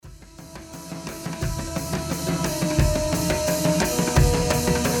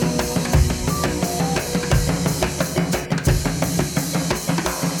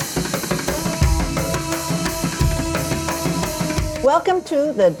Welcome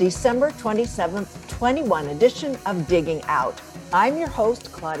to the December 27th, 21 edition of Digging Out. I'm your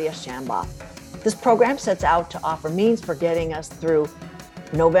host, Claudia Shambach. This program sets out to offer means for getting us through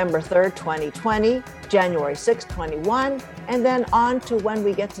November 3rd, 2020, January 6th, 21, and then on to when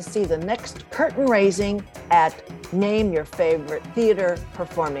we get to see the next curtain raising at Name Your Favorite Theater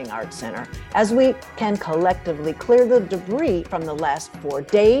Performing Arts Center, as we can collectively clear the debris from the last 4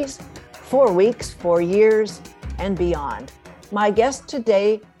 days, 4 weeks, 4 years, and beyond. My guest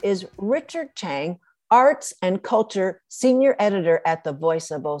today is Richard Chang, Arts and Culture Senior Editor at the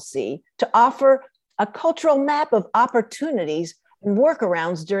Voice of OC, to offer a cultural map of opportunities and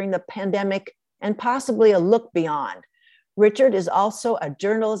workarounds during the pandemic and possibly a look beyond. Richard is also a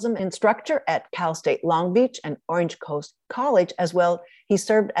journalism instructor at Cal State Long Beach and Orange Coast College as well. He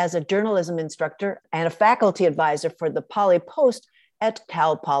served as a journalism instructor and a faculty advisor for the Poly Post at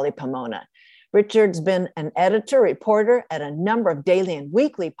Cal Poly Pomona. Richard's been an editor, reporter at a number of daily and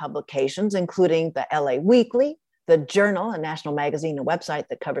weekly publications, including the LA Weekly, The Journal, a national magazine and website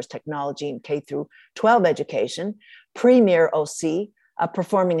that covers technology and K through 12 education, Premier OC, a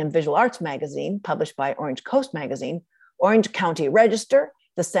performing and visual arts magazine published by Orange Coast Magazine, Orange County Register,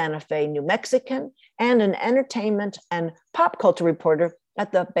 the Santa Fe New Mexican, and an entertainment and pop culture reporter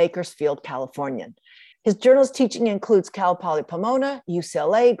at the Bakersfield Californian. His journalist teaching includes Cal Poly Pomona,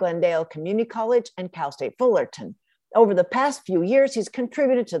 UCLA, Glendale Community College, and Cal State Fullerton. Over the past few years, he's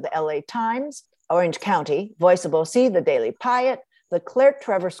contributed to the LA Times, Orange County, Voice of OC, the Daily Piot, the Claire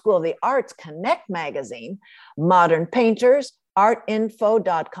Trevor School of the Arts Connect magazine, Modern Painters,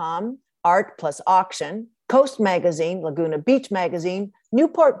 artinfo.com, Art Plus Auction, Coast Magazine, Laguna Beach Magazine,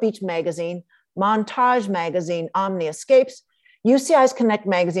 Newport Beach Magazine, Montage Magazine, Omni Escapes, UCI's Connect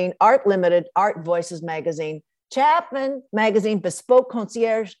Magazine, Art Limited, Art Voices Magazine, Chapman Magazine, Bespoke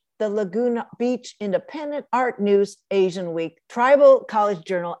Concierge, the Laguna Beach Independent Art News, Asian Week, Tribal College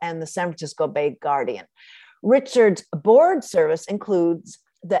Journal, and the San Francisco Bay Guardian. Richard's board service includes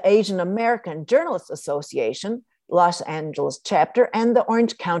the Asian American Journalists Association, Los Angeles chapter, and the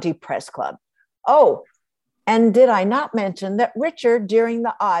Orange County Press Club. Oh, and did I not mention that Richard, during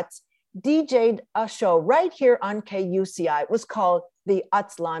the aughts, DJ'd a show right here on KUCI. It was called The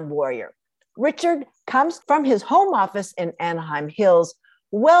Aztlan Warrior. Richard comes from his home office in Anaheim Hills.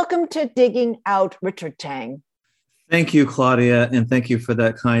 Welcome to Digging Out, Richard Chang. Thank you, Claudia, and thank you for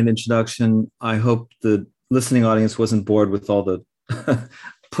that kind introduction. I hope the listening audience wasn't bored with all the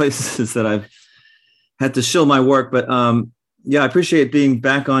places that I've had to shill my work, but yeah, I appreciate being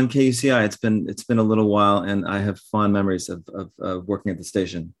back on KUCI. It's been a little while, and I have fond memories of working at the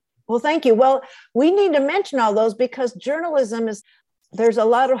station. Well, thank you. Well, we need to mention all those because journalism there's a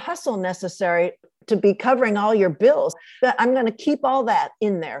lot of hustle necessary to be covering all your bills. But I'm going to keep all that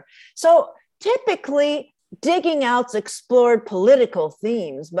in there. So typically, Digging Out's explored political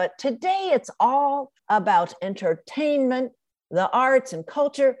themes, but today it's all about entertainment, the arts and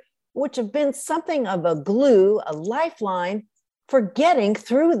culture, which have been something of a glue, a lifeline for getting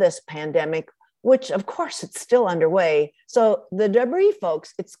through this pandemic, which of course it's still underway. So the debris,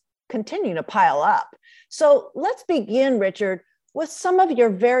 folks, it's continuing to pile up. So let's begin, Richard, with some of your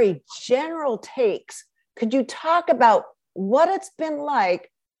very general takes. Could you talk about what it's been like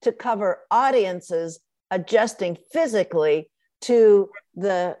to cover audiences adjusting physically to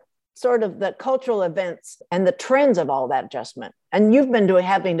the sort of the cultural events and the trends of all that adjustment? And you've been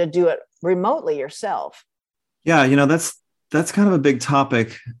having to do it remotely yourself. Yeah, that's kind of a big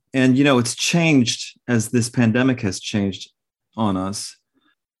topic. And, it's changed as this pandemic has changed on us.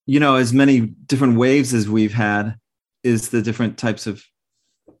 As many different waves as we've had is the different types of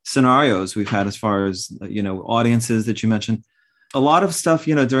scenarios we've had as far as, audiences that you mentioned. A lot of stuff,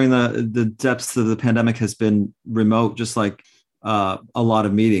 during the depths of the pandemic has been remote, just like a lot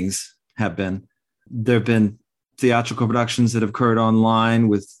of meetings have been. There have been theatrical productions that have occurred online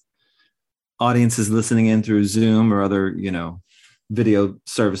with audiences listening in through Zoom or other, video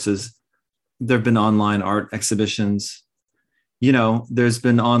services. There have been online art exhibitions. There's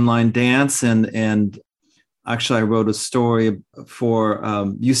been online dance and actually I wrote a story for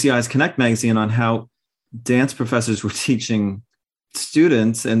UCI's Connect magazine on how dance professors were teaching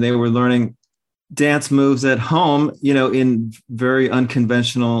students and they were learning dance moves at home, in very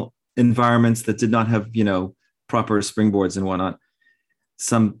unconventional environments that did not have, proper springboards and whatnot.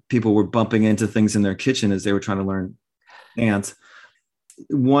 Some people were bumping into things in their kitchen as they were trying to learn dance.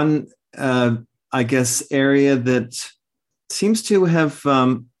 One, I guess, area that seems to have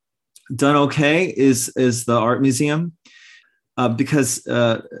done okay is the art museum because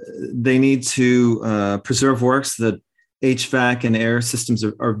they need to preserve works. The HVAC and air systems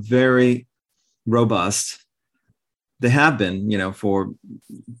are very robust. they have been, for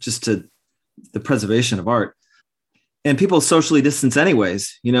just to the preservation of art. And people socially distance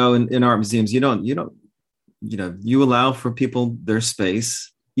anyways, in art museums. You allow for people their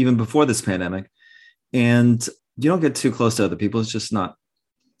space even before this pandemic, and you don't get too close to other people. It's just not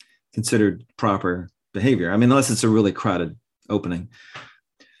considered proper behavior. I mean, unless it's a really crowded opening.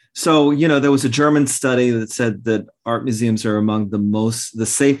 So, there was a German study that said that art museums are among the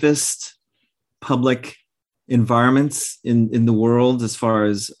safest public environments in the world as far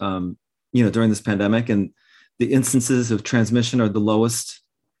as, during this pandemic, and the instances of transmission are the lowest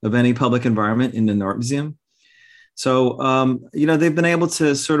of any public environment in an art museum. So, they've been able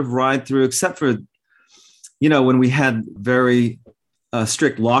to sort of ride through, except for, when we had very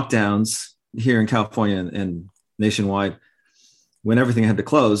strict lockdowns here in California and nationwide, when everything had to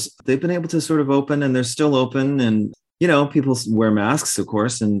close, they've been able to sort of open, and they're still open. And, people wear masks, of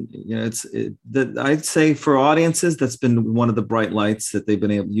course. And, I'd say for audiences, that's been one of the bright lights that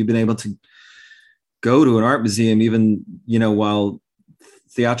you've been able to go to an art museum, even, while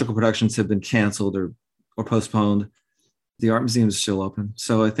theatrical productions have been canceled or postponed. The art museum is still open.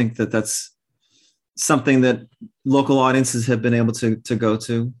 So I think that that's something that local audiences have been able to go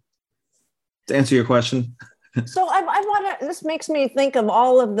to answer your question. So I want to, this makes me think of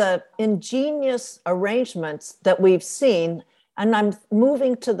all of the ingenious arrangements that we've seen. And I'm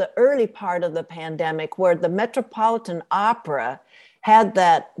moving to the early part of the pandemic where the Metropolitan Opera had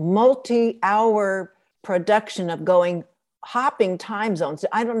that multi-hour production of hopping time zones.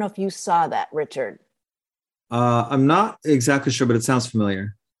 I don't know if you saw that, Richard. I'm not exactly sure, but it sounds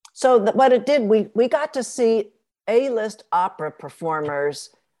familiar. So what it did, we got to see A-list opera performers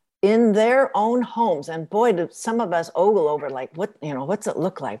in their own homes. And boy, did some of us ogle over like, what's it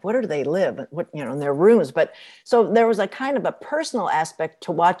look like? What do they live? What, in their rooms? But so there was a kind of a personal aspect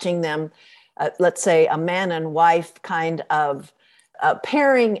to watching them, let's say a man and wife kind of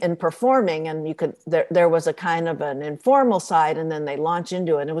pairing and performing. And there was a kind of an informal side, and then they launch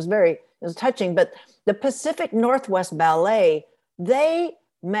into it. And it was touching. But the Pacific Northwest Ballet, they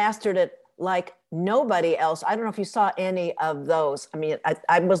mastered it like nobody else. I don't know if you saw any of those. I mean,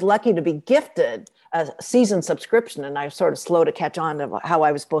 I was lucky to be gifted a season subscription, and I was sort of slow to catch on to how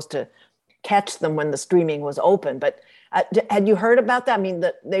I was supposed to catch them when the streaming was open. But had you heard about that? I mean,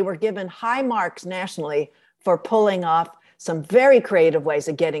 they were given high marks nationally for pulling off some very creative ways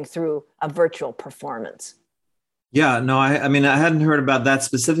of getting through a virtual performance. Yeah, no, I mean, I hadn't heard about that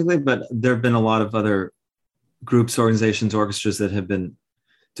specifically, but there have been a lot of other groups, organizations, orchestras that have been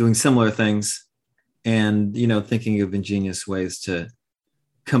doing similar things and, thinking of ingenious ways to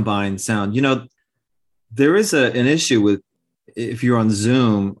combine sound. There is an issue with, if you're on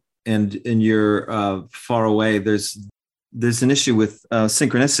Zoom and you're far away, there's an issue with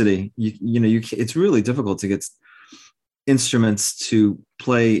synchronicity. It's really difficult to get instruments to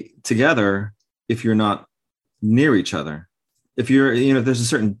play together if you're not near each other. If if there's a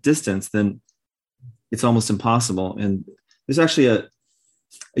certain distance, then it's almost impossible. And there's actually a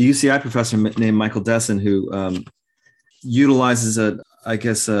UCI professor named Michael Desson who utilizes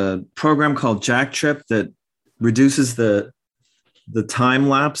a program called Jack Trip that reduces the time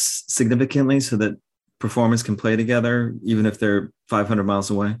lapse significantly so that performers can play together even if they're 500 miles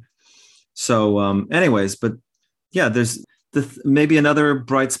away. So anyways, but yeah, there's maybe another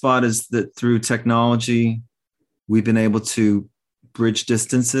bright spot is that through technology, we've been able to bridge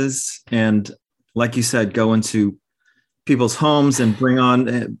distances and, like you said, go into people's homes and bring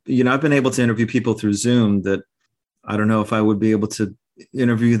on, I've been able to interview people through Zoom that I don't know if I would be able to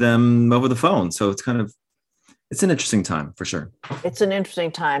interview them over the phone. So it's an interesting time for sure. It's an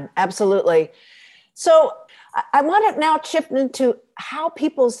interesting time. Absolutely. So I want to now shift into how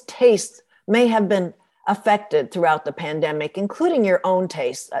people's tastes may have been affected throughout the pandemic, including your own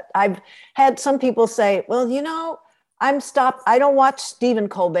taste. I've had some people say, well, I don't watch Stephen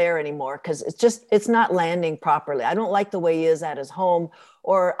Colbert anymore because it's not landing properly. I don't like the way he is at his home.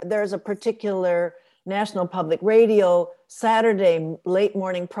 Or there's a particular National Public Radio Saturday late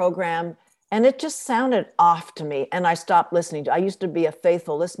morning program, and it just sounded off to me. And I stopped listening. I used to be a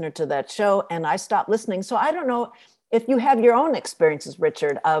faithful listener to that show, and I stopped listening. So I don't know if you have your own experiences,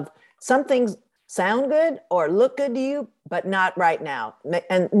 Richard, of some things sound good or look good to you, but not right now.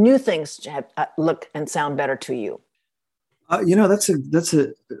 And new things have, look and sound better to you. That's a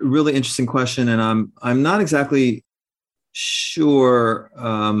really interesting question, and I'm not exactly sure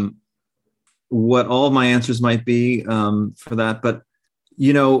what all of my answers might be for that. But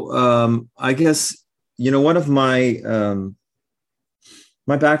I guess one of my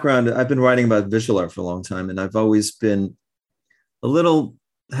my background, I've been writing about visual art for a long time, and I've always been a little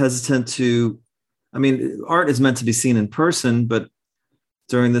hesitant to I mean, art is meant to be seen in person, but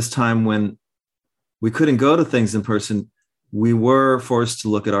during this time when we couldn't go to things in person, we were forced to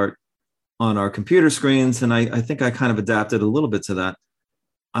look at art on our computer screens. And I think I kind of adapted a little bit to that.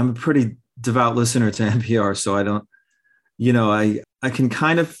 I'm a pretty devout listener to NPR, so I don't, I can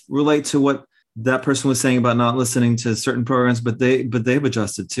kind of relate to what that person was saying about not listening to certain programs, but they've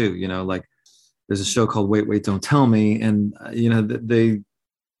adjusted too. Like there's a show called Wait, Wait, Don't Tell Me, and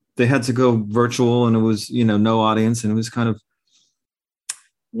they had to go virtual, and it was no audience, and it was kind of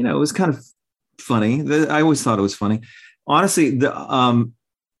funny. I always thought it was funny. Honestly, there are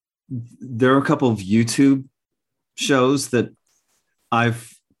a couple of YouTube shows that I've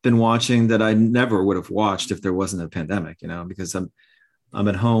been watching that I never would have watched if there wasn't a pandemic, because I'm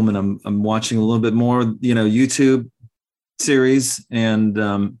at home and I'm watching a little bit more, YouTube series, and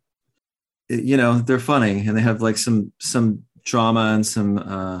they're funny, and they have like some drama and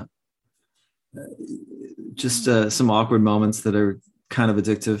some some awkward moments that are kind of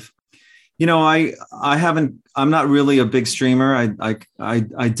addictive. I'm not really a big streamer.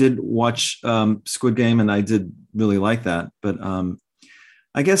 I did watch Squid Game, and I did really like that, but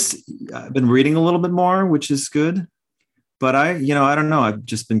I guess I've been reading a little bit more, which is good, but I don't know. I've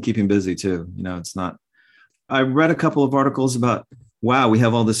just been keeping busy too. It's not, I read a couple of articles about, wow, we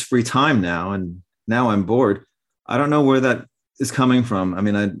have all this free time now, and now I'm bored. I don't know where that is coming from. I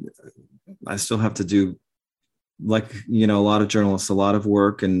mean, I still have to do, like, a lot of journalists, a lot of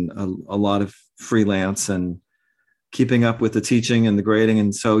work, and a lot of freelance, and keeping up with the teaching and the grading.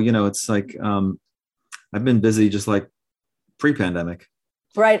 And so, it's like, I've been busy just like pre-pandemic.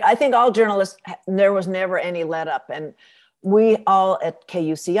 Right. I think all journalists, there was never any let up. And we all at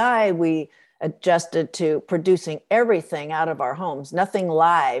KUCI, we adjusted to producing everything out of our homes, nothing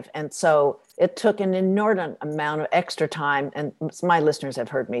live. And so it took an inordinate amount of extra time. And my listeners have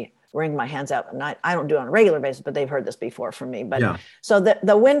heard me wring my hands out. And I don't do it on a regular basis, but they've heard this before from me. But yeah. So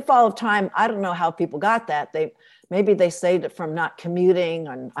the windfall of time, I don't know how people got that. Maybe they saved it from not commuting,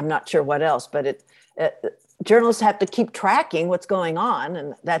 and I'm not sure what else, but journalists have to keep tracking what's going on,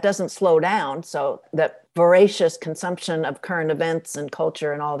 and that doesn't slow down. So that voracious consumption of current events and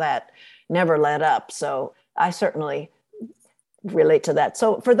culture and all that never let up. So I certainly relate to that.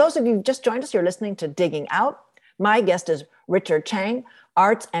 So for those of you who just joined us, you're listening to Digging Out. My guest is Richard Chang,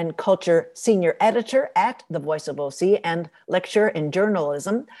 Arts and Culture Senior Editor at the Voice of OC and lecturer in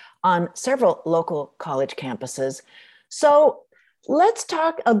journalism on several local college campuses. So let's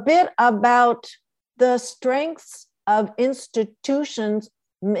talk a bit about the strengths of institutions,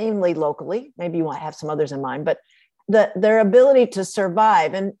 mainly locally. Maybe you might have some others in mind, but their ability to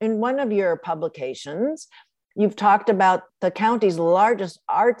survive. And in one of your publications, you've talked about the county's largest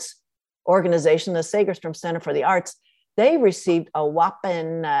arts organization, the Segerstrom Center for the Arts. They received a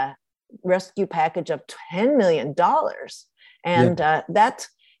whopping rescue package of $10 million. And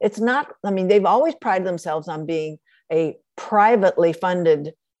it's not, I mean, they've always prided themselves on being a privately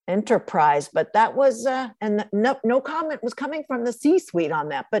funded enterprise, but that was, and no comment was coming from the C-suite on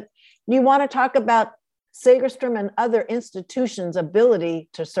that. But you want to talk about Segerstrom and other institutions' ability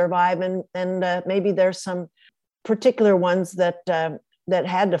to survive, and maybe there's some particular ones that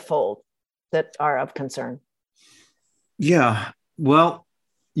had to fold that are of concern. Yeah, well,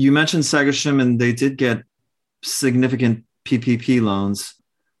 you mentioned Segerstrom, and they did get significant PPP loans.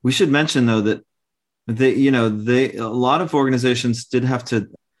 We should mention, though, that a lot of organizations did have to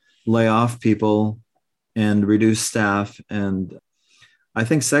lay off people and reduce staff. And I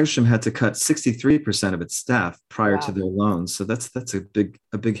think Segerstrom had to cut 63% of its staff prior to their loans. So that's a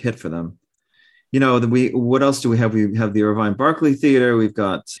big hit for them. What else do we have? We have the Irvine Barclay Theater. We've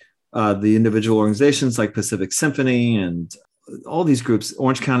got the individual organizations like Pacific Symphony and all these groups,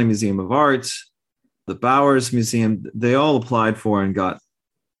 Orange County Museum of Art, the Bowers Museum. They all applied for and got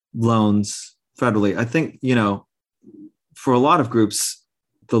loans federally. I think, for a lot of groups,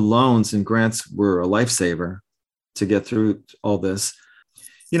 the loans and grants were a lifesaver to get through all this.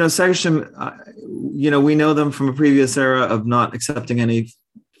 Segerstrom, we know them from a previous era of not accepting any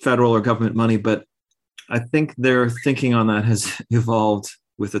federal or government money, but I think their thinking on that has evolved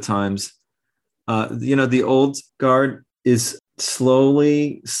with the times. The old guard is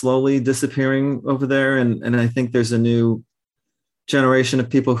slowly disappearing over there. And I think there's a new generation of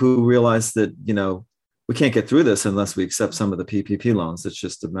people who realize that, we can't get through this unless we accept some of the PPP loans. It's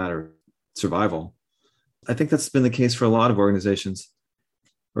just a matter of survival. I think that's been the case for a lot of organizations.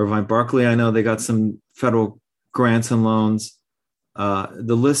 Irvine Barclay, I know they got some federal grants and loans.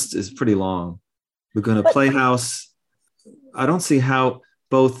 The list is pretty long. Laguna Playhouse. I don't see how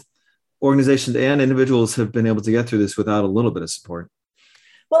both organizations and individuals have been able to get through this without a little bit of support.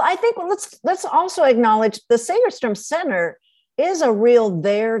 Well, I think let's also acknowledge the Segerstrom Center is a real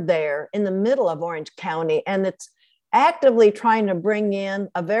there in the middle of Orange County, and it's actively trying to bring in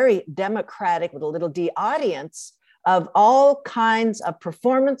a very democratic, with a little d, audience of all kinds of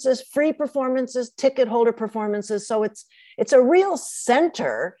performances, free performances, ticket holder performances. So it's a real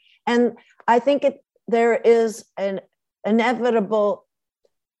center, and I think there is an inevitable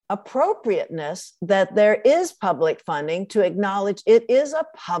appropriateness that there is public funding to acknowledge it is a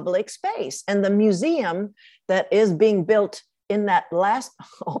public space, and the museum that is being built in that last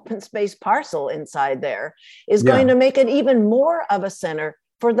open space parcel inside there is going to make it even more of a center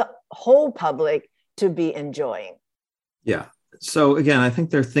for the whole public to be enjoying. Yeah. So again, I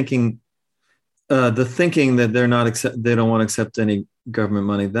think they're thinking, that they don't want to accept any government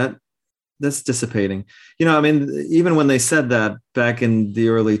money. That's dissipating. I mean, even when they said that back in the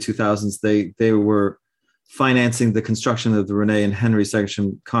early 2000s, they were financing the construction of the Renee and Henry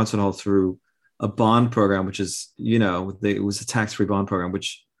Segerstrom Concert Hall through a bond program, which is, it was a tax-free bond program,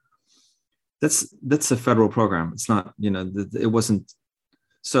 which that's a federal program. It's not, it wasn't.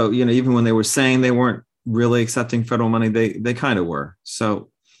 So, even when they were saying they weren't really accepting federal money, they kind of were.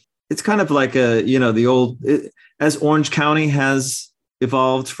 So it's kind of like as Orange County has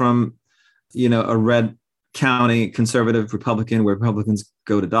evolved from, a red county, conservative Republican, where Republicans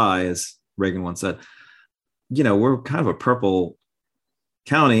go to die, as Reagan once said, we're kind of a purple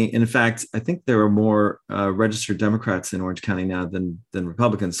county. In fact, I think there are more registered Democrats in Orange County now than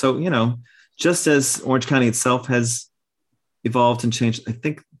Republicans. So, just as Orange County itself has evolved and changed, I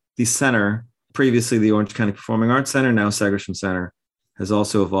think the center, previously the Orange County Performing Arts Center, now Segerstrom Center, has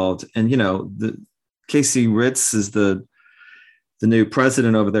also evolved. And, the Casey Ritz is the new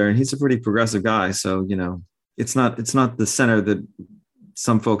president over there, and he's a pretty progressive guy. So, it's not the center that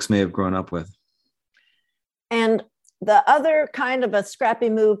some folks may have grown up with. And the other kind of a scrappy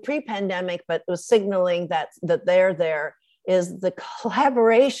move pre-pandemic, but was signaling that they're there, is the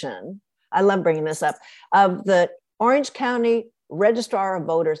collaboration, I love bringing this up, of the Orange County Registrar of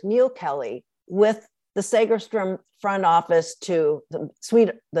Voters, Neil Kelly, with the Segerstrom front office to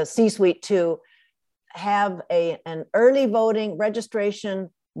the C-suite to have an early voting registration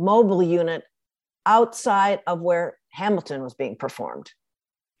mobile unit outside of where Hamilton was being performed.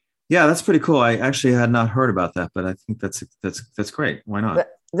 Yeah, that's pretty cool. I actually had not heard about that, but I think that's great. Why not?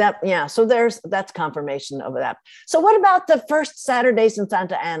 So that's confirmation of that. So what about the first Saturdays in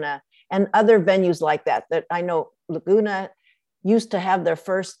Santa Ana and other venues like that? That I know Laguna used to have their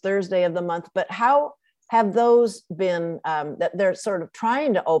first Thursday of the month, but how have those been, that they're sort of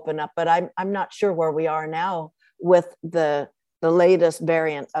trying to open up, but I'm not sure where we are now with the latest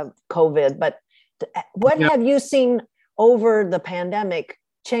variant of COVID. But what have you seen over the pandemic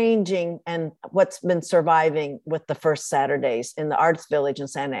changing, and what's been surviving with the first Saturdays in the Arts Village in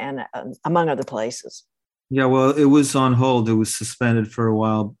Santa Ana, among other places? Yeah, well, it was on hold. It was suspended for a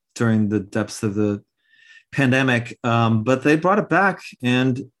while during the depths of the pandemic, but they brought it back,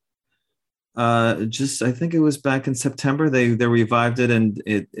 and I think it was back in September they revived it, and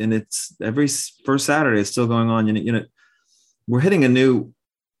it's every first Saturday. It's still going on. We're hitting a new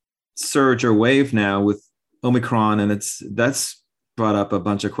surge or wave now with Omicron, and that's brought up a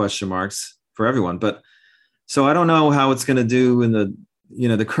bunch of question marks for everyone. But so I don't know how it's going to do in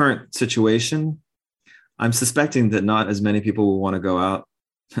the current situation. I'm suspecting that not as many people will want to go out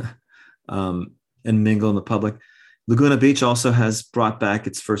and mingle in the public. Laguna Beach also has brought back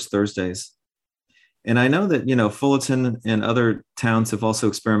its first Thursdays. And I know that, Fullerton and other towns have also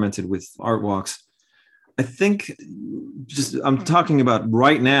experimented with art walks. I think I'm talking about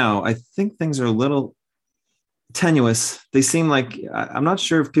right now, I think things are a little tenuous. They seem like, I'm not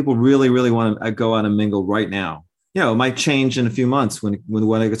sure if people really, really want to go out and mingle right now. It might change in a few months when the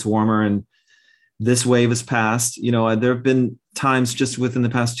weather gets warmer and this wave has passed. There have been times just within the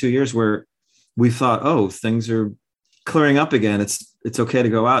past 2 years where we thought, oh, things are clearing up again. It's okay to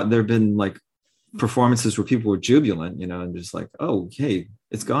go out. There have been like performances where people were jubilant, and just like, oh, hey,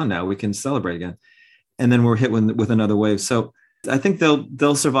 it's gone now. We can celebrate again. And then we're hit with another wave. So I think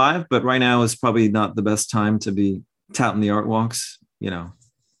they'll survive, but right now is probably not the best time to be touting the art walks. Yes.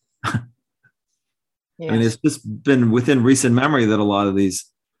 I mean, it's just been within recent memory that a lot of these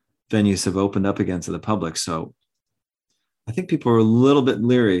venues have opened up again to the public. So I think people are a little bit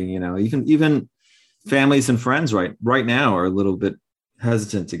leery. Even families and friends right now are a little bit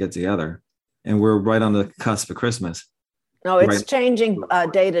hesitant to get together, and we're right on the cusp of Christmas. No, it's changing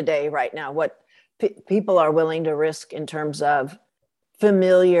day to day right now. What people are willing to risk in terms of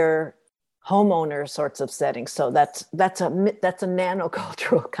familiar homeowner sorts of settings. So that's a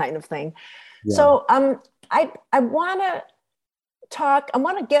nanocultural kind of thing. Yeah. So I want to I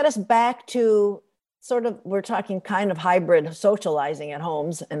want to get us back to sort of, we're talking kind of hybrid socializing at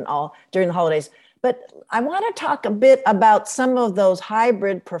homes and all during the holidays. But I want to talk a bit about some of those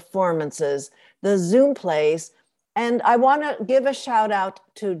hybrid performances, the Zoom plays. And I want to give a shout out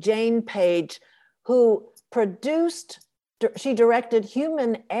to Jane Page, who she directed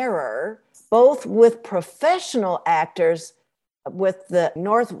Human Error, both with professional actors with the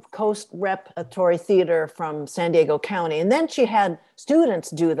North Coast Repertory Theater from San Diego County. And then she had students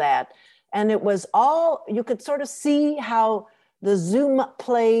do that. And it was all, you could sort of see how the Zoom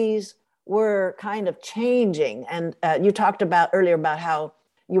plays were kind of changing. And you talked about earlier about how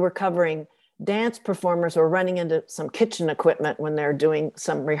you were covering dance performers were running into some kitchen equipment when they're doing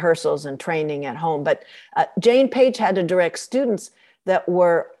some rehearsals and training at home. But Jane Page had to direct students they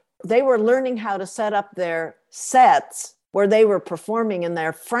were learning how to set up their sets where they were performing in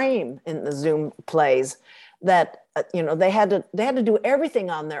their frame in the Zoom plays, that they had to do everything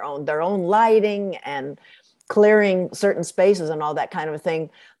on their own lighting and clearing certain spaces and all that kind of a thing.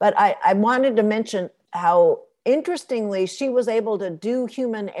 But I wanted to mention how interestingly she was able to do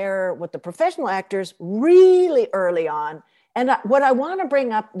Human Error with the professional actors really early on. And what I want to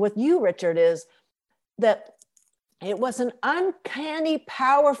bring up with you, Richard, is that it was an uncanny,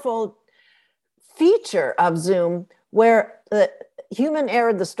 powerful feature of Zoom where the Human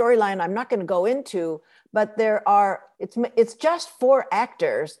Error, the storyline, I'm not going to go into, but it's just 4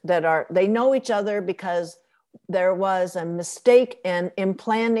 actors they know each other because there was a mistake in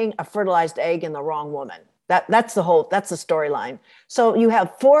implanting a fertilized egg in the wrong woman. That's the storyline. So you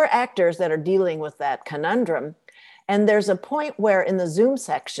have 4 actors that are dealing with that conundrum. And there's a point where in the Zoom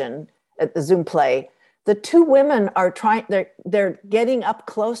section, at the Zoom play, the 2 women are they're getting up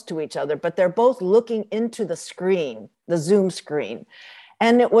close to each other, but they're both looking into the screen, the Zoom screen.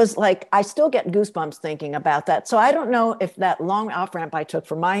 And it was like, I still get goosebumps thinking about that. So I don't know if that long off ramp I took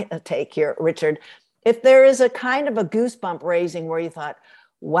for my take here, Richard, if there is a kind of a goosebump raising where you thought,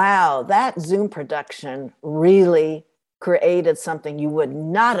 wow, that Zoom production really created something you would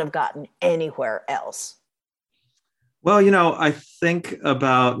not have gotten anywhere else. Well, I think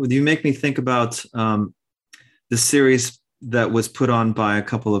you make me think about the series that was put on by a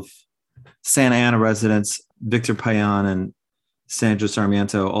couple of Santa Ana residents, Victor Payan and Sandra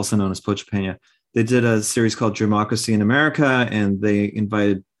Sarmiento, also known as Pocha Pena. They did a series called Democracy in America, and they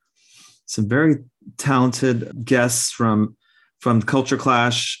invited some very talented guests from Culture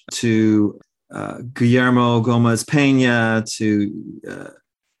Clash to Guillermo Gomez Pena to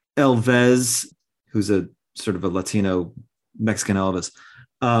Elvez, who's a sort of a Latino Mexican Elvis,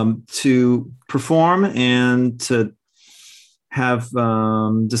 to perform and to have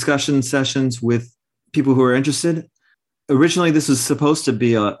discussion sessions with people who are interested. Originally, this was supposed to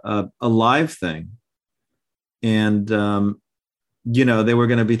be a live thing. And, they were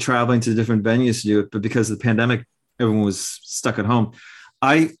going to be traveling to different venues to do it. But because of the pandemic, everyone was stuck at home.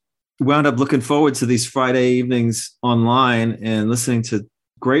 I wound up looking forward to these Friday evenings online and listening to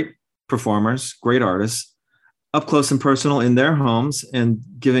great performers, great artists, up close and personal in their homes and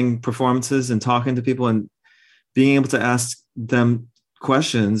giving performances and talking to people and being able to ask them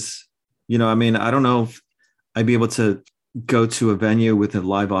questions. I don't know if I'd be able to go to a venue with a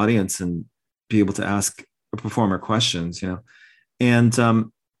live audience and be able to ask a performer questions, And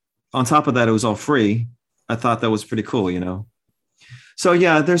on top of that, it was all free. I thought that was pretty cool, So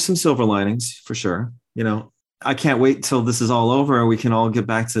yeah, there's some silver linings for sure. I can't wait till this is all over and we can all get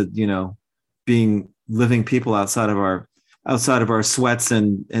back to, being living people outside of our sweats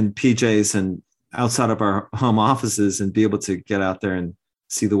and PJs and outside of our home offices and be able to get out there and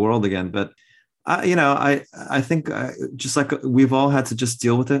see the world again. But I think just like we've all had to just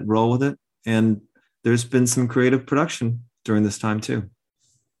deal with it, roll with it. And there's been some creative production during this time too.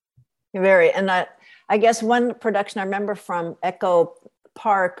 Very. And I guess one production I remember from Echo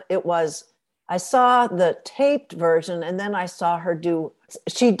Park, I saw the taped version and then I saw her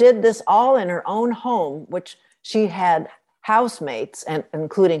she did this all in her own home, which she had housemates and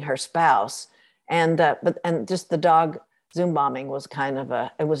including her spouse. And just the dog Zoom bombing was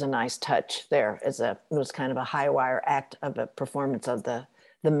it was a nice touch there. It was kind of a high wire act of a performance of the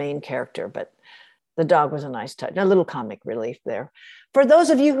main character, but the dog was a nice touch, a little comic relief there. For those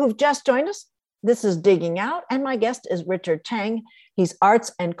of you who've just joined us, this is Digging Out, and my guest is Richard Chang. He's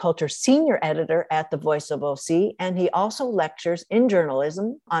Arts and Culture Senior Editor at the Voice of OC, and he also lectures in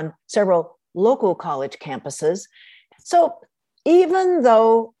journalism on several local college campuses. So even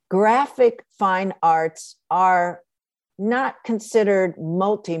though graphic fine arts are not considered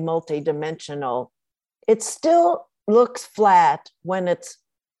multi-dimensional, it still looks flat when it's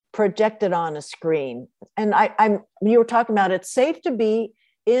projected on a screen. And you were talking about it's safe to be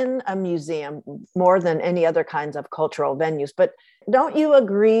in a museum more than any other kinds of cultural venues. But don't you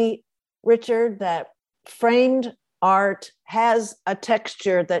agree, Richard, that framed art has a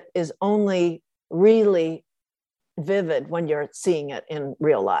texture that is only really vivid when you're seeing it in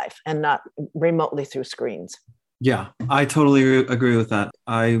real life and not remotely through screens? Yeah, I totally agree with that.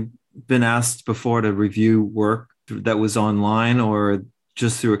 I've been asked before to review work that was online or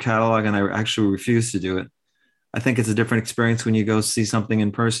just through a catalog, and I actually refuse to do it. I think it's a different experience when you go see something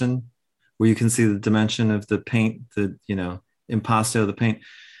in person, where you can see the dimension of the paint, the, impasto of the paint.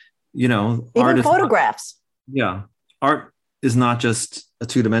 Even art is photographs. Art is not just a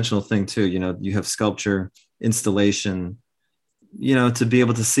two-dimensional thing too. You have sculpture, installation. To be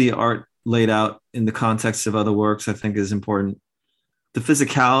able to see art laid out in the context of other works, I think is important. The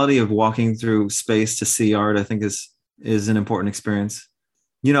physicality of walking through space to see art, I think is an important experience.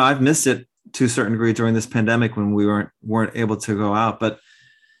 I've missed it to a certain degree during this pandemic when we weren't able to go out. But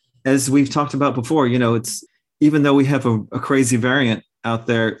as we've talked about before, it's, even though we have a crazy variant out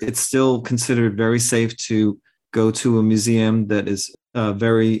there, it's still considered very safe to go to a museum that is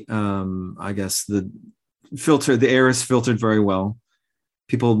very, I guess, the air is filtered very well.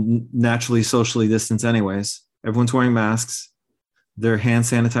 People naturally socially distance anyways. Everyone's wearing masks. There are hand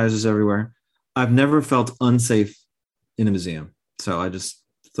sanitizers everywhere. I've never felt unsafe in a museum. So I just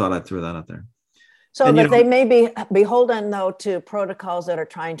thought I'd throw that out there. So that they may be beholden, though, to protocols that are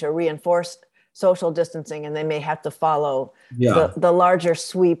trying to reinforce social distancing, and they may have to follow the larger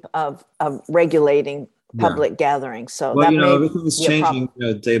sweep of regulating public gatherings. So that may everything is changing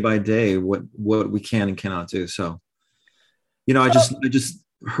day by day, what we can and cannot do. So, I just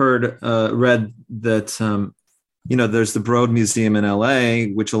read that, there's the Broad Museum in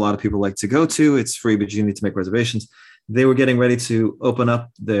LA, which a lot of people like to go to. It's free, but you need to make reservations. They were getting ready to open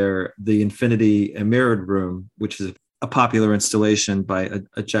up the Infinity Mirrored Room, which is a popular installation by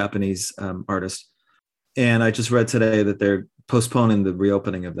a Japanese artist. And I just read today that they're postponing the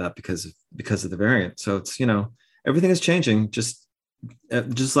reopening of that because of the variant. So it's, everything is changing. Just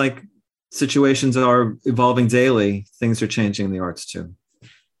like situations are evolving daily, things are changing in the arts too.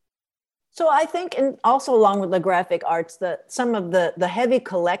 So I think, and also along with the graphic arts, some of the heavy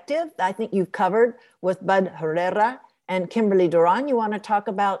collective, I think you've covered with Bud Herrera and Kimberly Duran. You want to talk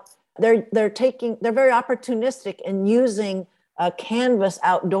about, they're very opportunistic in using a canvas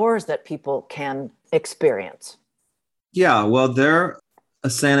outdoors that people can experience. Yeah, well, they're a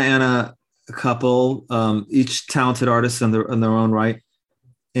Santa Ana couple, each talented artists in their own right,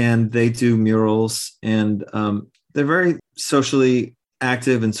 and they do murals, and they're very socially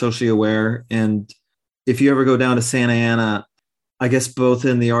active and socially aware. And if you ever go down to Santa Ana, I guess both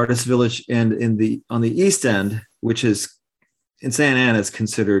in the Artist Village and on the East End, which is in Santa Ana, is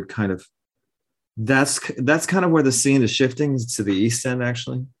considered kind of, that's kind of where the scene is shifting, to the East End.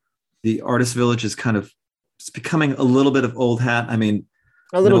 Actually, the Artist Village is kind of, it's becoming a little bit of old hat. I mean,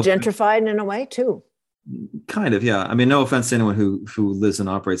 a little gentrified in a way too. Kind of, yeah. I mean, no offense to anyone who lives and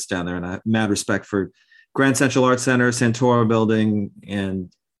operates down there, and I have mad respect for Grand Central Arts Center, Santora Building,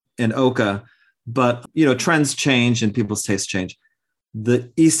 and Oka. But trends change and people's tastes change.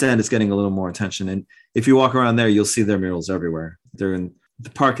 The East End is getting a little more attention, and if you walk around there, you'll see their murals everywhere. They're in the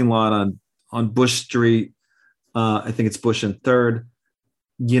parking lot on Bush Street. I think it's Bush and Third.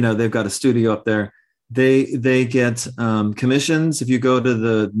 They've got a studio up there. They get commissions. If you go to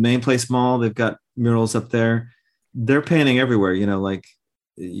the Main Place Mall, they've got murals up there. They're painting everywhere. Like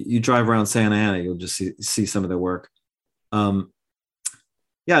you drive around Santa Ana, you'll just see some of their work. They're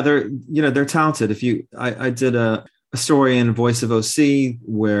talented. I did a story in Voice of OC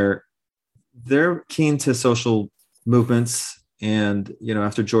where they're keen to social movements, and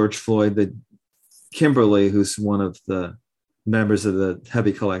after George Floyd, Kimberly, who's one of the members of the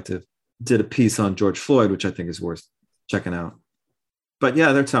Heavy Collective, did a piece on George Floyd, which I think is worth checking out. But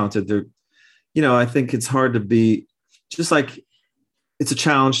yeah, they're talented. They're, I think it's hard to be, just like it's a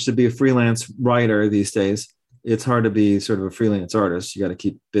challenge to be a freelance writer these days. It's hard to be sort of a freelance artist. You got to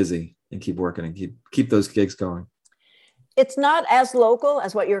keep busy and keep working and keep those gigs going. It's not as local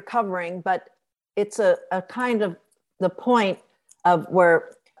as what you're covering, but it's a kind of the point of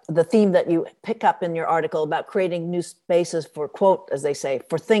where the theme that you pick up in your article about creating new spaces for, quote, as they say,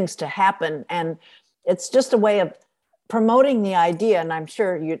 for things to happen. And it's just a way of promoting the idea. And I'm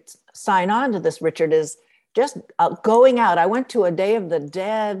sure you'd sign on to this, Richard, is just going out. I went to a Day of the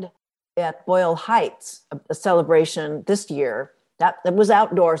Dead at Boyle Heights, a celebration this year. That was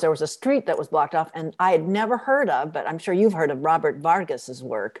outdoors. There was a street that was blocked off, and I had never heard of, but I'm sure you've heard of Robert Vargas's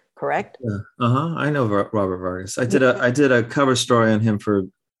work, correct? Yeah. I know Robert Vargas. I did a cover story on him for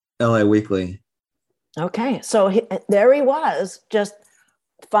LA Weekly. Okay. So there he was, just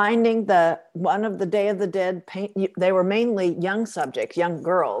finding one of the Day of the Dead paint. They were mainly young subjects, young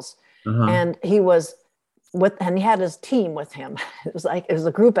girls. Uh-huh. And he was and he had his team with him. It was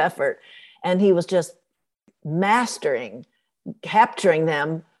a group effort. And he was just capturing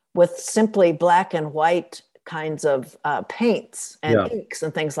them with simply black and white kinds of paints and inks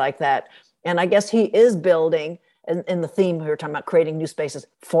and things like that. And I guess he is building in the theme we were talking about, creating new spaces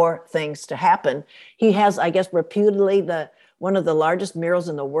for things to happen. He has, I guess, reputedly one of the largest murals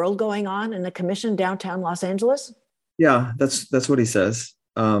in the world going on in the commission downtown Los Angeles. Yeah, that's what he says.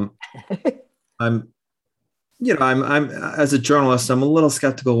 I'm as a journalist, I'm a little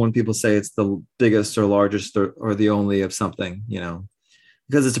skeptical when people say it's the biggest or largest or the only of something,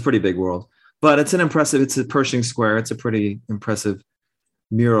 because it's a pretty big world. But it's a Pershing Square. It's a pretty impressive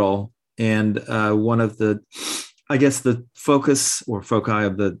mural. And one of the focus or foci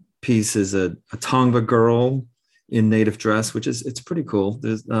of the piece is a Tongva girl in native dress, it's pretty cool.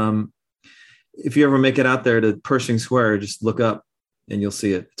 There's, if you ever make it out there to Pershing Square, just look up and you'll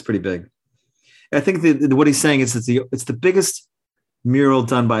see it. It's pretty big. I think what he's saying is it's the biggest mural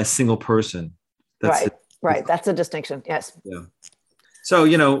done by a single person. Right. That's a distinction. Yes. Yeah.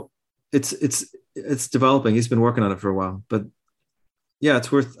 So, it's developing. He's been working on it for a while, but yeah,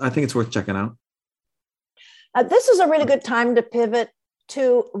 I think it's worth checking out. This is a really good time to pivot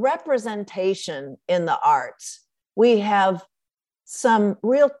to representation in the arts. We have some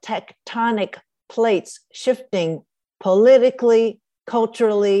real tectonic plates shifting politically,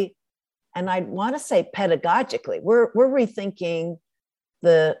 culturally, and I want to say pedagogically. We're rethinking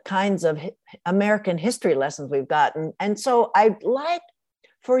the kinds of American history lessons we've gotten. And so I'd like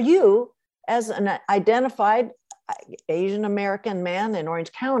for you, as an identified Asian American man in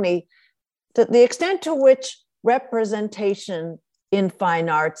Orange County, the extent to which representation in fine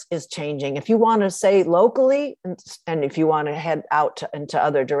arts is changing. If you want to say locally, and if you want to head out into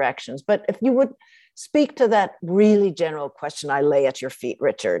other directions, but if you would speak to that really general question I lay at your feet,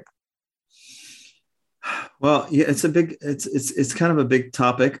 Richard. Well, yeah, it's kind of a big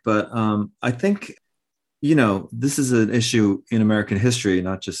topic, but I think, this is an issue in American history,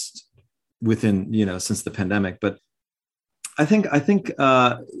 not just within, since the pandemic, but I think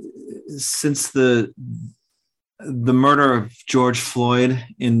since the murder of George Floyd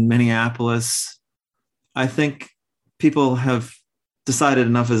in Minneapolis, I think people have decided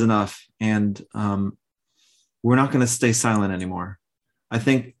enough is enough, and we're not going to stay silent anymore. I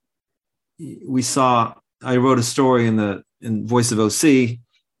think I wrote a story in Voice of OC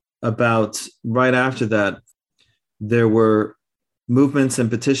about right after that, there were movements and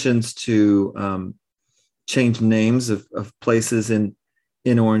petitions to change names of places in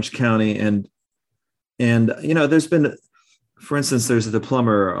Orange County. And there's been, for instance, there's the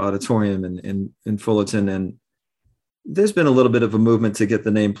Plummer Auditorium in Fullerton, and there's been a little bit of a movement to get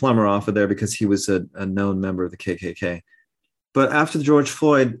the name Plummer off of there because he was a known member of the KKK. But after George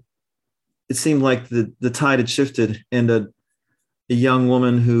Floyd, it seemed like the tide had shifted, and a young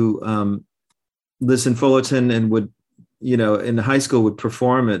woman who lives in Fullerton and would, in high school would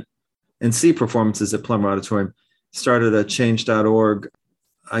perform it and see performances at Plummer Auditorium, started a change.org,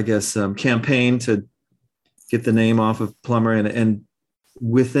 campaign to get the name off of Plummer. And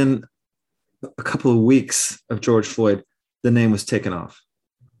within a couple of weeks of George Floyd, the name was taken off.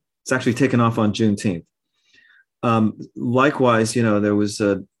 It's actually taken off on Juneteenth. Likewise,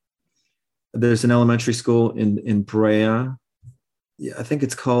 there's an elementary school in Brea. Yeah, I think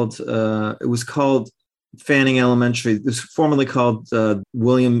it was called Fanning Elementary. It was formerly called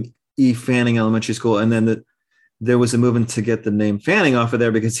William E. Fanning Elementary School. And then there was a movement to get the name Fanning off of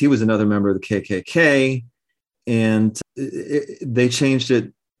there because he was another member of the KKK. And they changed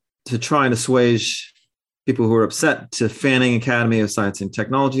it to try and assuage people who were upset to Fanning Academy of Science and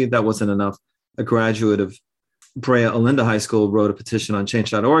Technology. That wasn't enough. A graduate of Brea Olinda High School wrote a petition on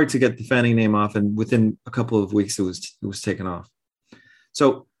change.org to get the Fanning name off, and within a couple of weeks it was taken off.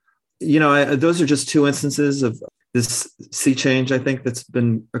 So, those are just two instances of this sea change, I think, that's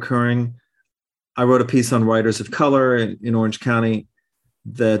been occurring. I wrote a piece on writers of color in Orange County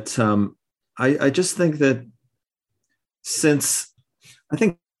that I just think that since I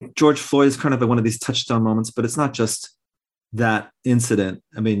think George Floyd is kind of one of these touchstone moments, but it's not just that incident.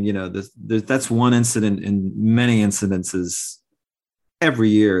 I mean, that's one incident in many incidences every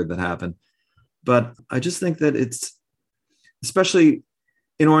year that happen. But I just think that it's, especially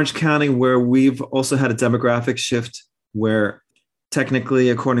in Orange County, where we've also had a demographic shift where technically,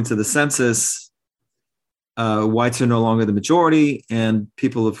 according to the census, whites are no longer the majority and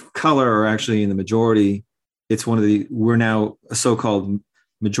people of color are actually in the majority. We're now a so-called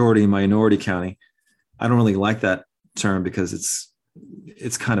majority minority county. I don't really like that term because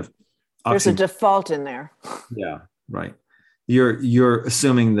it's kind of there's a default in there. Yeah, right. You're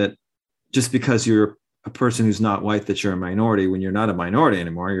assuming that just because you're a person who's not white that you're a minority when you're not a minority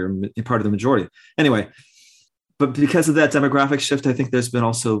anymore. You're part of the majority. Anyway, but because of that demographic shift, I think there's been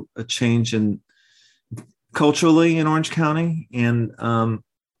also a change in culturally in Orange County. And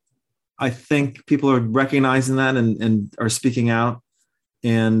I think people are recognizing that and are speaking out.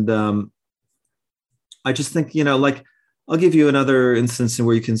 And I just think, like, I'll give you another instance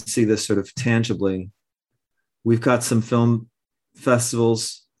where you can see this sort of tangibly. We've got some film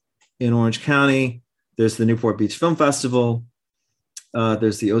festivals in Orange County. There's the Newport Beach Film Festival.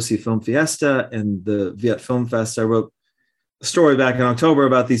 There's the OC Film Fiesta and the Viet Film Fest. I wrote a story back in October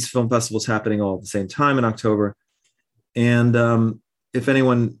about these film festivals happening all at the same time in October. And if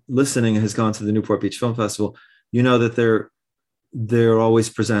anyone listening has gone to the Newport Beach Film Festival, you know that they're always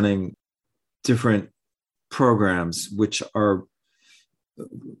presenting different programs, which are,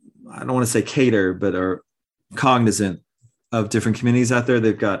 I don't want to say cater, but are cognizant of different communities out there.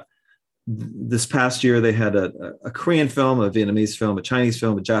 They've got, this past year, they had a Korean film, a Vietnamese film, a Chinese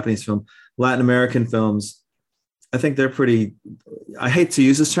film, a Japanese film, Latin American films. I think they're pretty, I hate to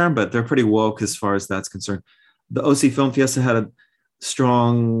use this term, but they're pretty woke as far as that's concerned. The OC Film Fiesta had a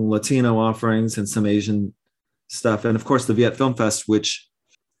strong Latino offerings and some Asian stuff. And of course, the Viet Film Fest, which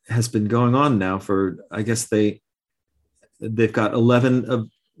has been going on now for, I guess they've got 11 of,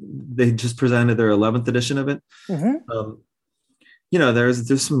 they just presented their 11th edition of it. Mm-hmm.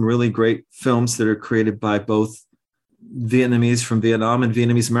 There's some really great films that are created by both Vietnamese from Vietnam and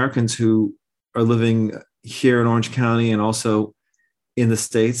Vietnamese Americans who are living here in Orange County and also in the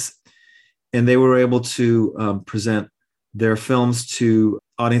States. And they were able to present their films to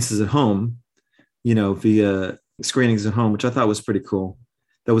audiences at home, via screenings at home, which I thought was pretty cool.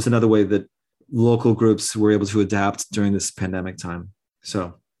 That was another way that local groups were able to adapt during this pandemic time.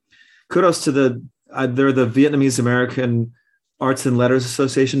 So kudos to they're the Vietnamese American Arts and Letters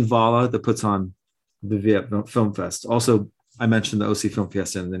Association, VALA, that puts on the Viet Film Fest. Also, I mentioned the OC Film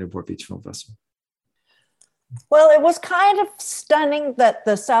Fiesta and the Newport Beach Film Festival. Well, it was kind of stunning that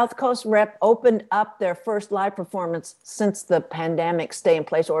the South Coast Rep opened up their first live performance since the pandemic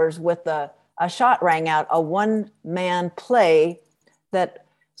stay-in-place orders with a shot rang out, a one-man play that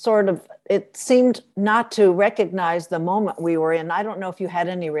sort of, it seemed not to recognize the moment we were in. I don't know if you had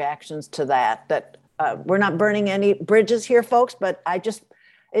any reactions to that we're not burning any bridges here, folks, but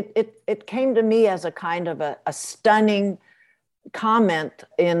it came to me as a kind of a stunning comment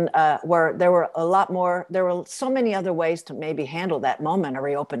in where there were so many other ways to maybe handle that moment of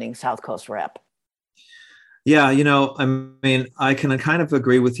reopening South Coast Rep. Yeah, I can kind of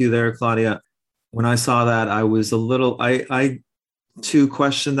agree with you there, Claudia. When I saw that, I was a little, I too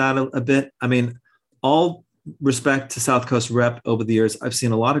questioned that a bit. I mean, all respect to South Coast Rep over the years, I've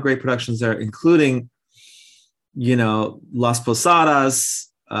seen a lot of great productions there, including, Las Posadas,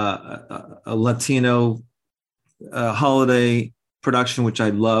 a Latino holiday production, which I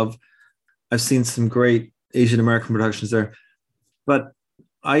love. I've seen some great Asian American productions there. But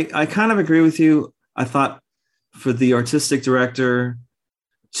I kind of agree with you. I thought for the artistic director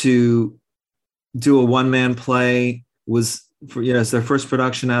to do a one-man play was, as their first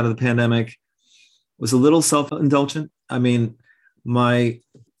production out of the pandemic, was a little self-indulgent. I mean, my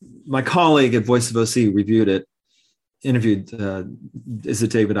colleague at Voice of OC interviewed, is it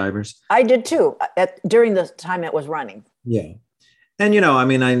David Ivers? I did too, during the time it was running. Yeah. And, we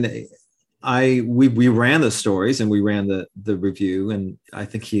ran the stories and we ran the review, and I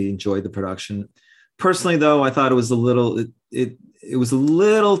think he enjoyed the production. Personally, though, I thought it was a little, it was a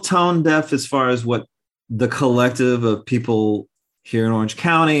little tone deaf as far as what the collective of people here in Orange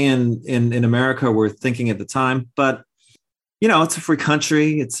County and in America were thinking at the time. But, it's a free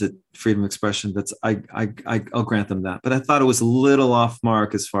country. It's a freedom of expression. I'll grant them that. But I thought it was a little off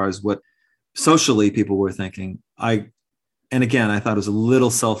mark as far as what socially people were thinking. And again, I thought it was a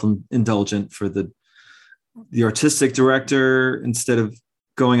little self-indulgent for the artistic director, instead of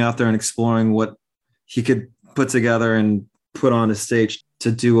going out there and exploring what he could put together and put on a stage,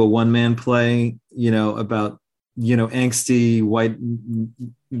 to do a one-man play, about, angsty, white,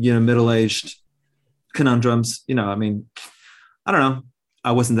 middle-aged conundrums. I don't know.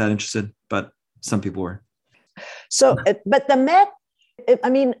 I wasn't that interested, but some people were. So, but the Met,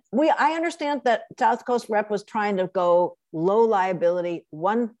 I understand that South Coast Rep was trying to go low liability,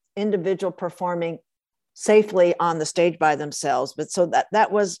 one individual performing safely on the stage by themselves. But so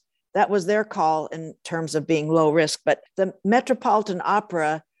that was their call in terms of being low risk. But the Metropolitan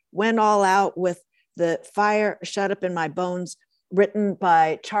Opera went all out with the Fire Shut Up in My Bones written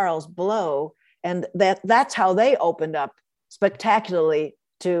by Charles Blow, and that's how they opened up spectacularly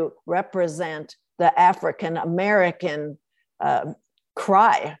to represent the African American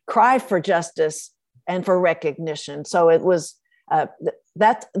cry for justice and for recognition. So it was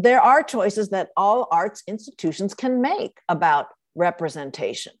that there are choices that all arts institutions can make about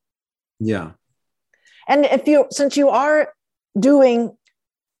representation. Yeah. And since you are doing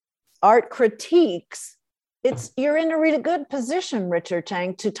art critiques, you're in a really good position, Richard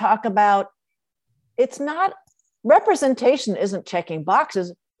Chang, to talk about, it's not, representation isn't checking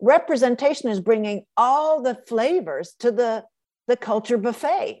boxes. Representation is bringing all the flavors to the culture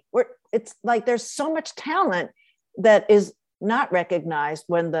buffet, where it's like there's so much talent that is not recognized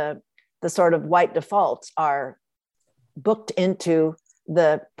when the sort of white defaults are booked into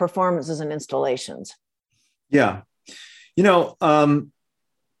the performances and installations. Yeah.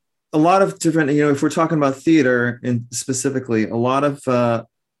 A lot of different, if we're talking about theater and specifically, a lot of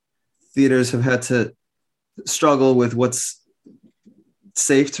theaters have had to struggle with what's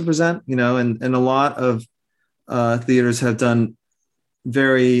safe to present, and a lot of theaters have done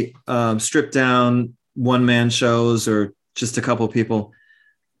very stripped down one-man shows or just a couple of people.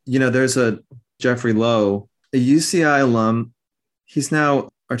 There's a Jeffrey Lowe, a UCI alum. He's now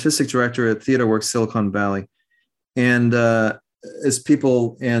artistic director at Theater Works Silicon Valley. And as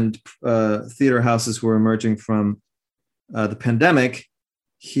people and theater houses were emerging from the pandemic,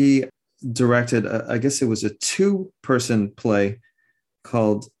 he directed, I guess it was a two-person play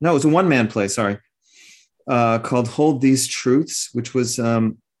it was a one-man play, called Hold These Truths, which was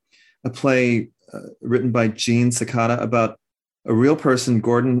a play written by Gene Sakata about a real person,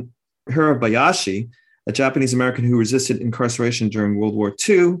 Gordon Hirabayashi, a Japanese American who resisted incarceration during World War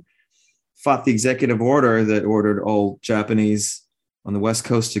II, fought the executive order that ordered all Japanese on the West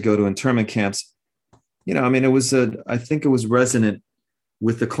Coast to go to internment camps. I think it was resonant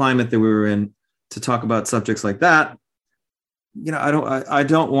with the climate that we were in to talk about subjects like that. I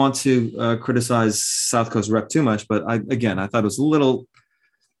don't want to criticize South Coast Rep too much, but I thought it was a little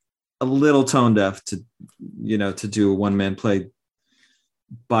tone deaf to do a one-man play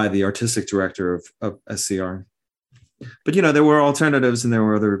by the artistic director of SCR. But there were alternatives, and there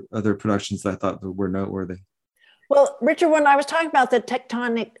were other productions that I thought were noteworthy. Well, Richard, when I was talking about the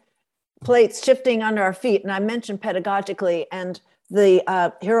tectonic plates shifting under our feet, and I mentioned pedagogically, and the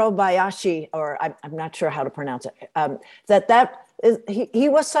Hirabayashi, or I'm not sure how to pronounce it, he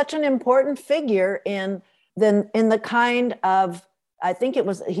was such an important figure in the kind of, I think it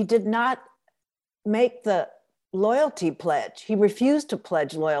was, he did not make the loyalty pledge. He refused to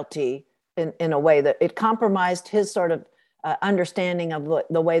pledge loyalty in a way that it compromised his sort of understanding of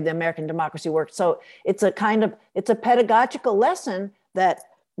the way the American democracy works. So it's a pedagogical lesson that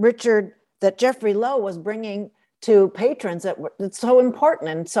Jeffrey Lowe was bringing to patrons that's so important.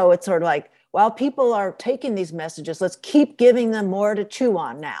 And so it's sort of like, while people are taking these messages, let's keep giving them more to chew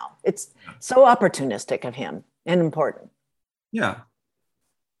on now. It's so opportunistic of him and important. Yeah.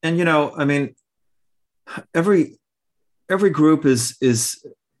 And, every group is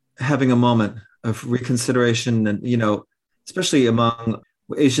having a moment of reconsideration, and, especially among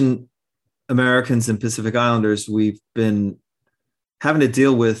Asian Americans and Pacific Islanders, we've been having to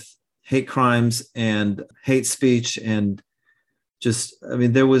deal with hate crimes and hate speech, and just,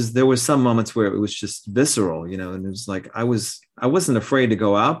 there was some moments where it was just visceral, and it was like, I wasn't afraid to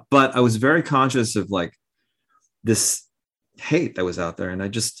go out, but I was very conscious of like this hate that was out there. And I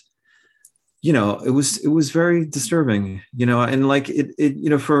just, it was very disturbing, and like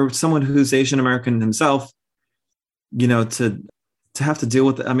it, for someone who's Asian American himself, to have to deal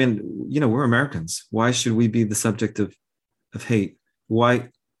with it. We're Americans. Why should we be the subject of hate? Why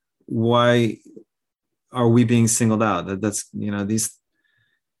are we being singled out? That's, these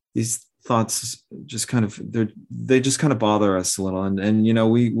thoughts just kind of, they just kind of bother us a little. And it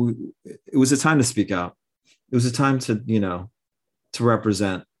was a time to speak out. It was a time to, to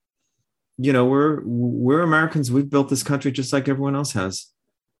represent. We're Americans. We've built this country just like everyone else has.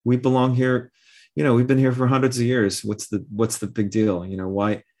 We belong here. We've been here for hundreds of years. What's the big deal?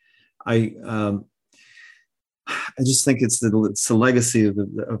 Why? I just think it's the legacy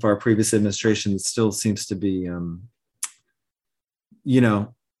of our previous administration that still seems to be,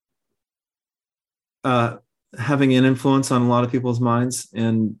 having an influence on a lot of people's minds.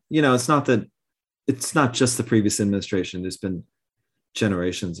 And, it's not just the previous administration. There's been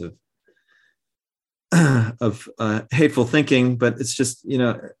generations of hateful thinking, but it's just,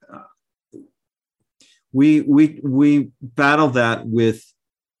 we battle that with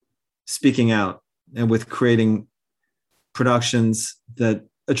speaking out and with creating productions that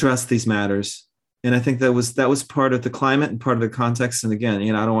address these matters, And I think that was part of the climate and part of the context. And again,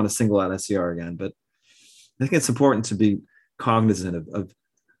 I don't want to single out SCR again, but I think it's important to be cognizant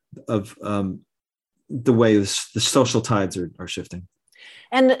of the way the social tides are shifting.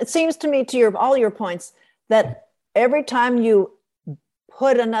 And it seems to me, to all your points, that every time you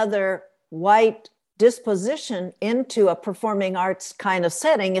put another white disposition into a performing arts kind of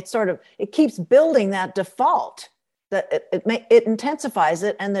setting, it keeps building that default, that it intensifies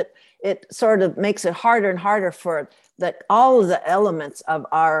it, and that it sort of makes it harder and harder for that all of the elements of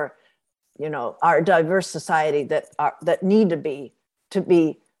our diverse society that need to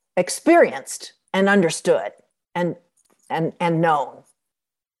be experienced and understood and known.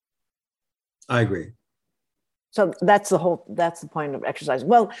 I agree. So that's the point of exercise.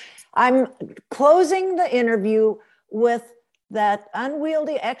 Well, I'm closing the interview with that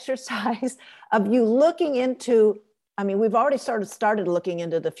unwieldy exercise of you looking into, we've already started looking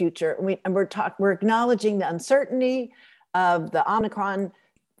into the future. We're acknowledging the uncertainty of the Omicron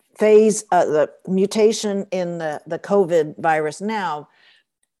phase, the mutation in the COVID virus now.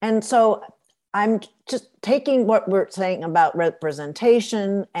 And so I'm just taking what we're saying about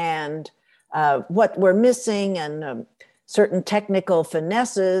representation and what we're missing, and certain technical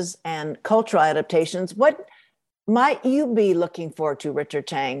finesses and cultural adaptations. What might you be looking forward to, Richard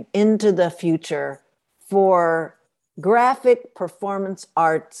Chang, into the future for graphic performance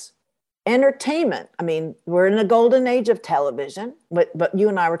arts entertainment? We're in a golden age of television, but you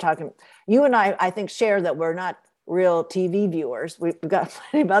and I think, share that we're not real TV viewers. We've got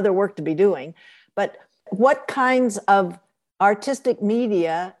plenty of other work to be doing. But what kinds of artistic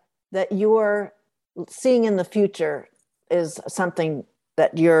media that you're seeing in the future is something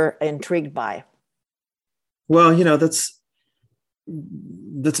that you're intrigued by? Well, that's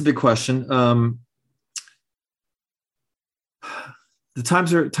a big question. The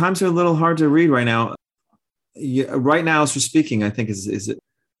times are a little hard to read right now. Right now, as we're speaking, I think is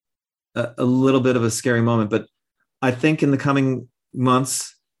a little bit of a scary moment. But I think in the coming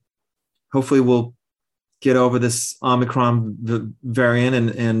months, hopefully we'll get over this Omicron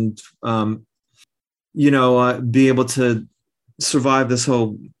variant and be able to survive this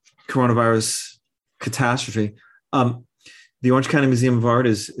whole coronavirus catastrophe. The Orange County Museum of Art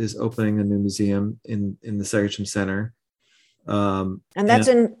is opening a new museum in the Segerstrom Center. And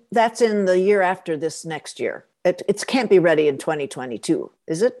that's in the year after this next year. It can't be ready in 2022,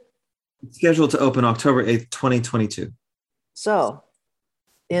 is it? It's scheduled to open October 8th, 2022. So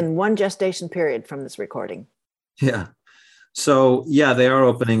in one gestation period from this recording. Yeah. So they are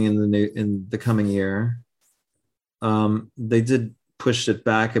opening in the coming year. They did push it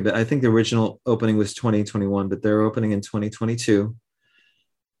back a bit. I think the original opening was 2021, but they're opening in 2022.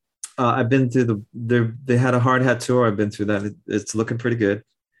 I've been through they had a hard hat tour. I've been through that. It's looking pretty good.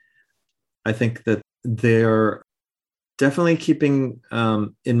 I think that they're definitely keeping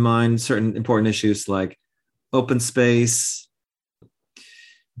in mind certain important issues like open space,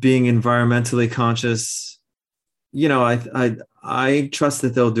 being environmentally conscious. I trust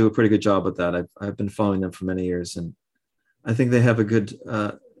that they'll do a pretty good job with that. I've been following them for many years, and I think they have a good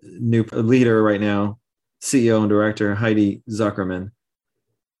new leader right now, CEO and director Heidi Zuckerman.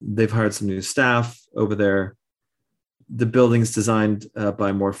 They've hired some new staff over there. The building's designed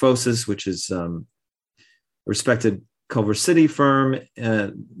by Morphosis, which is a respected Culver City firm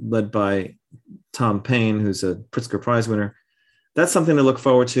led by Tom Payne, who's a Pritzker Prize winner. That's something to look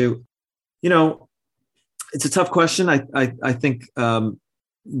forward to. It's a tough question. I think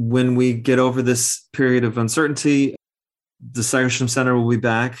when we get over this period of uncertainty, the Segerstrom Center will be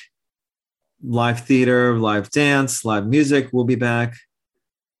back. Live theater, live dance, live music will be back.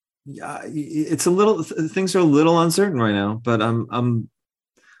 Things are a little uncertain right now, but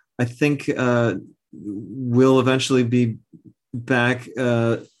I think we'll eventually be back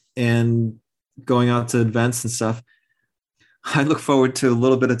and going out to events and stuff. I look forward to a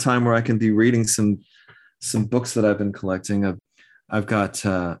little bit of time where I can be reading some books that I've been collecting. I've got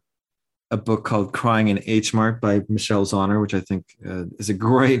a book called Crying in H Mart by Michelle Zauner, which I think is a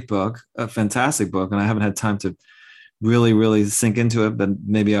great book, a fantastic book. And I haven't had time to really, really sink into it, but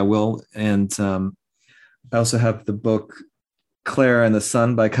maybe I will. And I also have the book Clara and the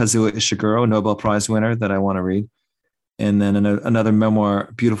Sun by Kazuo Ishiguro, a Nobel Prize winner, that I want to read. And then another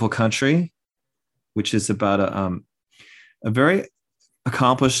memoir, Beautiful Country, which is about a very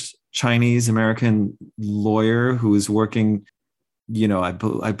accomplished Chinese American lawyer who is working, I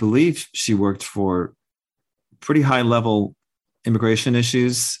believe she worked for pretty high level immigration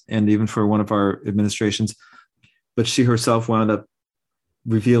issues and even for one of our administrations. But she herself wound up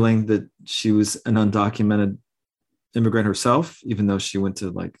revealing that she was an undocumented immigrant herself, even though she went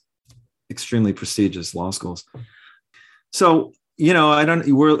to extremely prestigious law schools. So,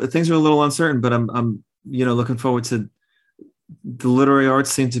 things are a little uncertain, but I'm looking forward to the literary arts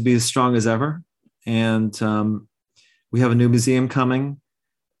seem to be as strong as ever. And we have a new museum coming.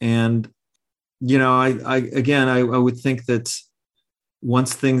 And, I would think that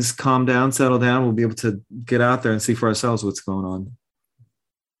once things calm down, settle down, we'll be able to get out there and see for ourselves what's going on.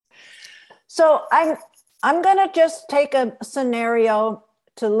 So I'm going to just take a scenario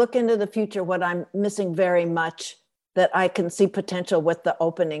to look into the future, what I'm missing very much that I can see potential with the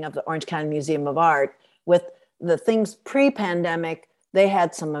opening of the Orange County Museum of Art. With the things pre-pandemic, they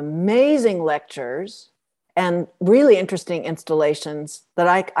had some amazing lectures and really interesting installations that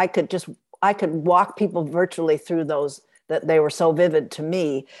I could walk people virtually through those, that they were so vivid to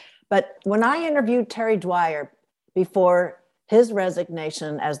me. But when I interviewed Terry Dwyer before his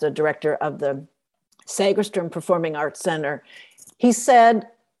resignation as the director of the Segerstrom Performing Arts Center, he said,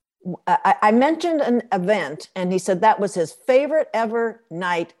 I mentioned an event, and he said that was his favorite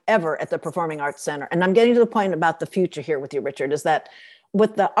night ever at the Performing Arts Center. And I'm getting to the point about the future here with you, Richard, is that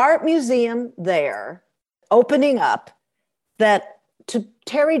with the art museum there opening up, that to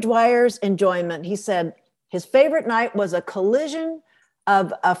Terry Dwyer's enjoyment, he said his favorite night was a collision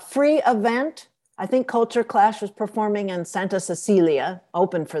of a free event. I think Culture Clash was performing in Santa Cecilia,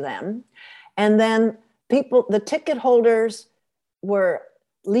 open for them. And then the ticket holders were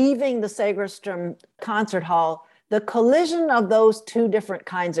leaving the Segerstrom Concert Hall. The collision of those two different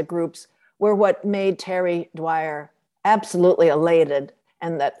kinds of groups were what made Terry Dwyer absolutely elated.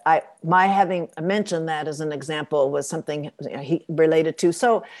 And that my having mentioned that as an example was something he related to.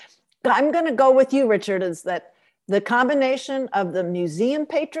 So I'm going to go with you, Richard, is that the combination of the museum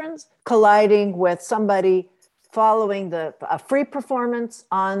patrons colliding with somebody following a free performance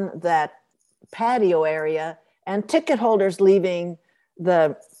on that patio area and ticket holders leaving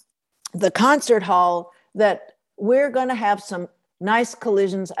the concert hall, that we're going to have some nice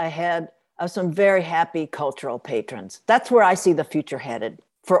collisions ahead of some very happy cultural patrons. That's where I see the future headed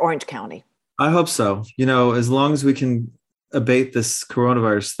for Orange County. I hope so. As long as we can abate this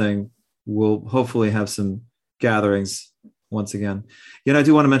coronavirus thing, we'll hopefully have some gatherings once again. I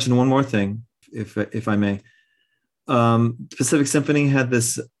do want to mention one more thing, if I may. Pacific Symphony had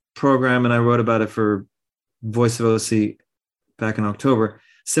this program, and I wrote about it for Voice of OC back in October,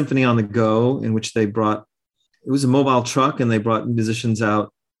 Symphony on the Go, in which it was a mobile truck, and they brought musicians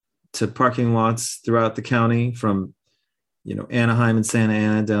out to parking lots throughout the county from, Anaheim and Santa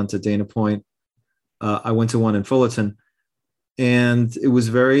Ana down to Dana Point. I went to one in Fullerton, and it was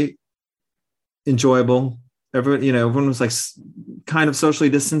very enjoyable. Everyone was like kind of socially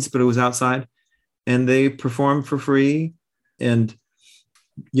distanced, but it was outside, and they performed for free. And,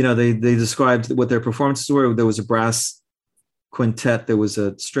 they described what their performances were. There was a brass quintet, there was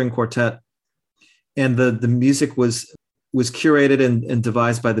a string quartet, and the music was curated and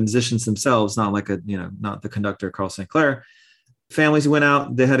devised by the musicians themselves, not like not the conductor, Carl St. Clair. Families went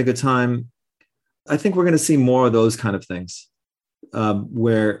out, they had a good time. I think we're going to see more of those kind of things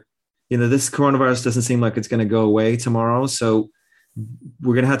where, this coronavirus doesn't seem like it's going to go away tomorrow. So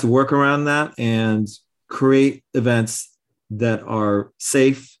we're going to have to work around that and create events that are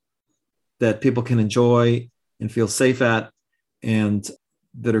safe, that people can enjoy and feel safe at, and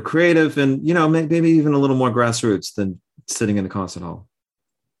that are creative and, maybe even a little more grassroots than sitting in the concert hall.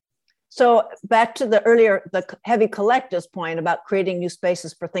 So back to the heavy collectivist point about creating new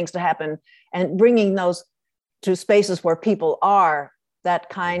spaces for things to happen and bringing those to spaces where people are, that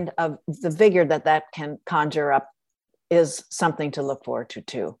kind of the vigor that can conjure up is something to look forward to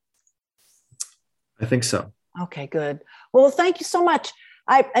too. I think so. Okay, good. Well, thank you so much.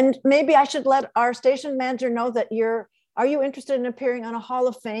 And maybe I should let our station manager know that are you interested in appearing on a Hall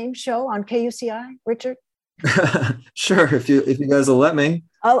of Fame show on KUCI, Richard? Sure, if you guys will let me.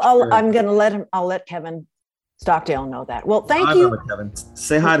 I'll let Kevin Stockdale know that. Well, thank you. Kevin.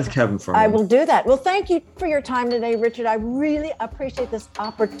 Say hi to Kevin for me. I will do that. Well, thank you for your time today, Richard. I really appreciate this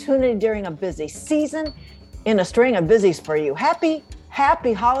opportunity during a busy season in a string of busies for you.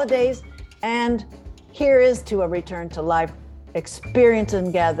 Happy holidays. And here is to a return to live experience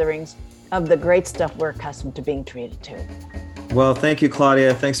and gatherings of the great stuff we're accustomed to being treated to. Well, thank you,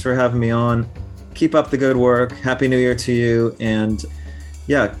 Claudia. Thanks for having me on. Keep up the good work. Happy New Year to you. And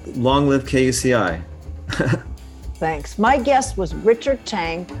long live KUCI. Thanks. My guest was Richard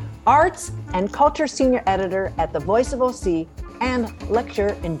Chang, Arts and Culture Senior Editor at the Voice of OC and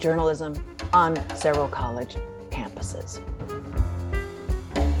lecturer in journalism on several college campuses.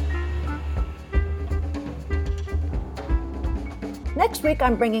 Next week,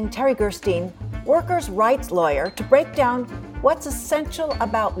 I'm bringing Terry Gerstein, workers' rights lawyer, to break down what's essential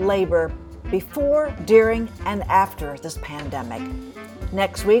about labor before, during, and after this pandemic.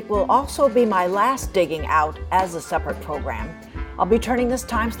 Next week will also be my last Digging Out as a separate program. I'll be turning this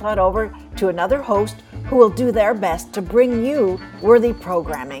time slot over to another host who will do their best to bring you worthy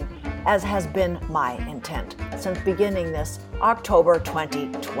programming, as has been my intent since beginning this October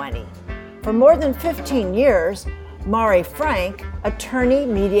 2020. For more than 15 years, Mari Frank, attorney,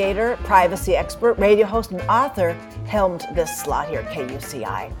 mediator, privacy expert, radio host, and author, helmed this slot here at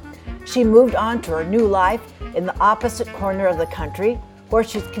KUCI. She moved on to her new life in the opposite corner of the country, where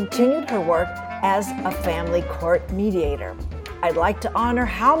she's continued her work as a family court mediator. I'd like to honor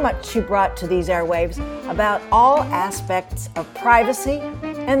how much she brought to these airwaves about all aspects of privacy,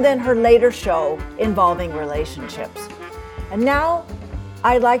 and then her later show involving relationships. And now,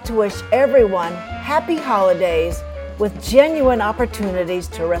 I'd like to wish everyone happy holidays with genuine opportunities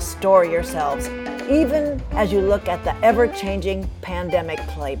to restore yourselves, even as you look at the ever-changing pandemic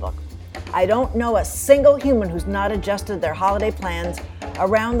playbook. I don't know a single human who's not adjusted their holiday plans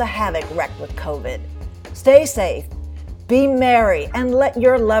around the havoc wreaked with COVID. Stay safe, be merry, and let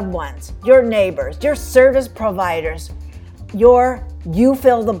your loved ones, your neighbors, your service providers, you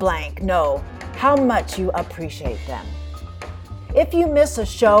fill the blank know how much you appreciate them. If you miss a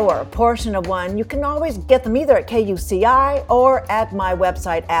show or a portion of one, you can always get them either at KUCI or at my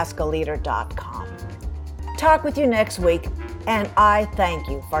website, askaleader.com. Talk with you next week, and I thank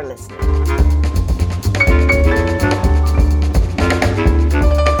you for listening.